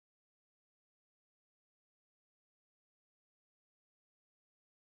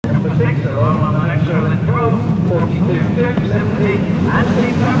Number 6 along on the next row in 12, 42, 70,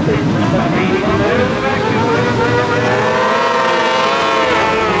 Anthony Patterson, number 80 on the back.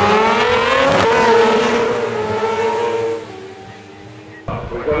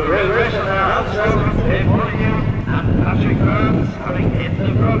 We've got a great race on our outside, Molyneux and Farrance having hit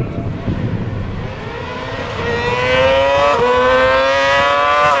the front.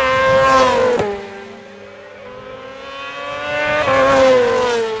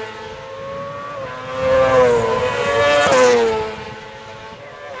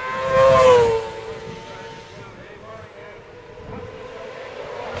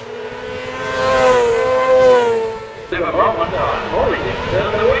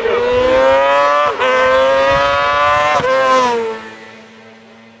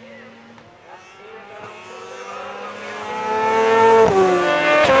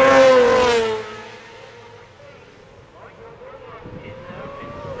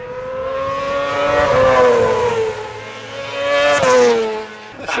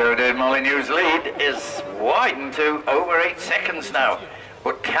 Now,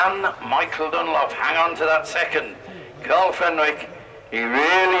 but can Michael Dunlop hang on to that second? Karl Fenwick, he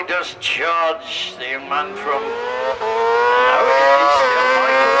really does charge the young man from... No, he's still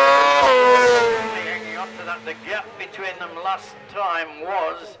Michael. Hanging on to that. The gap between them last time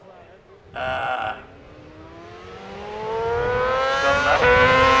was...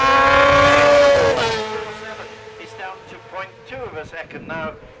 He's down to 0.2 of a second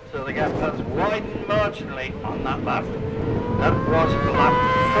now, so the gap has widened marginally on that lap. That was lap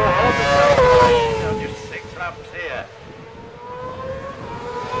 4, so just 6 laps here.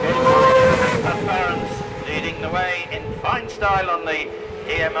 Farrance leading the way in fine style on the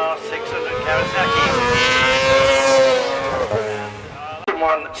EMR 600 Kawasaki.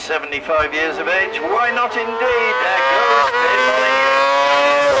 75 years of age, why not indeed? There goes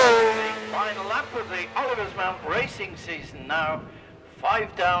the final lap of the Oliver's Mount racing season now.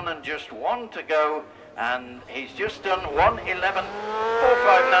 5 down and just 1 to go. And he's just done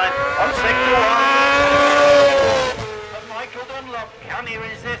 1:11.459 on sector 1. But Michael Dunlop, can he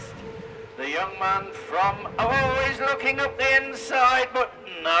resist? The young man from, he's looking up the inside, but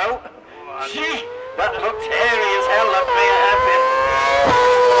no. Gee, that looked hairy as hell, that may have been.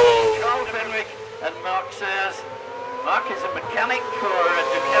 Karl Fenwick and Mark Sayers. Mark is a mechanic for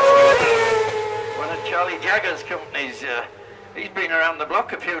Ducati, one of Charlie Jagger's companies. He's been around the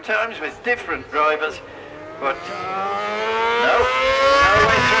block a few times with different drivers, but no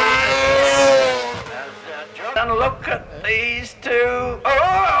way through. And look at these two.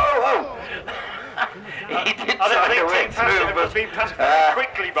 He did try to win through, but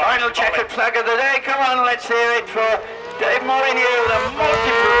quickly. Final checkered flag of the day. Come on, let's hear it for Dave Molyneux, the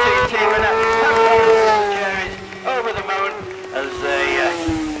multiple TT winner. Cherries over the moon as they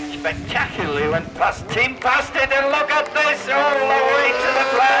spectacularly went past Team Past It, and look at this all the way to the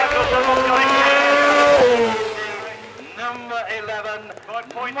flag. Number 11,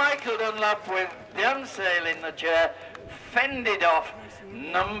 Michael Dunlop with Dan Sayle in the chair, fended off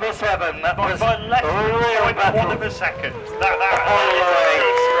number 7. That was by less than 1 of a second. That all the way.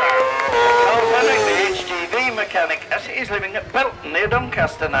 The HGV mechanic, as he's living at Belton near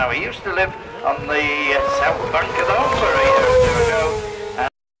Doncaster now. He used to live on the south bank of the Humber a year or two ago.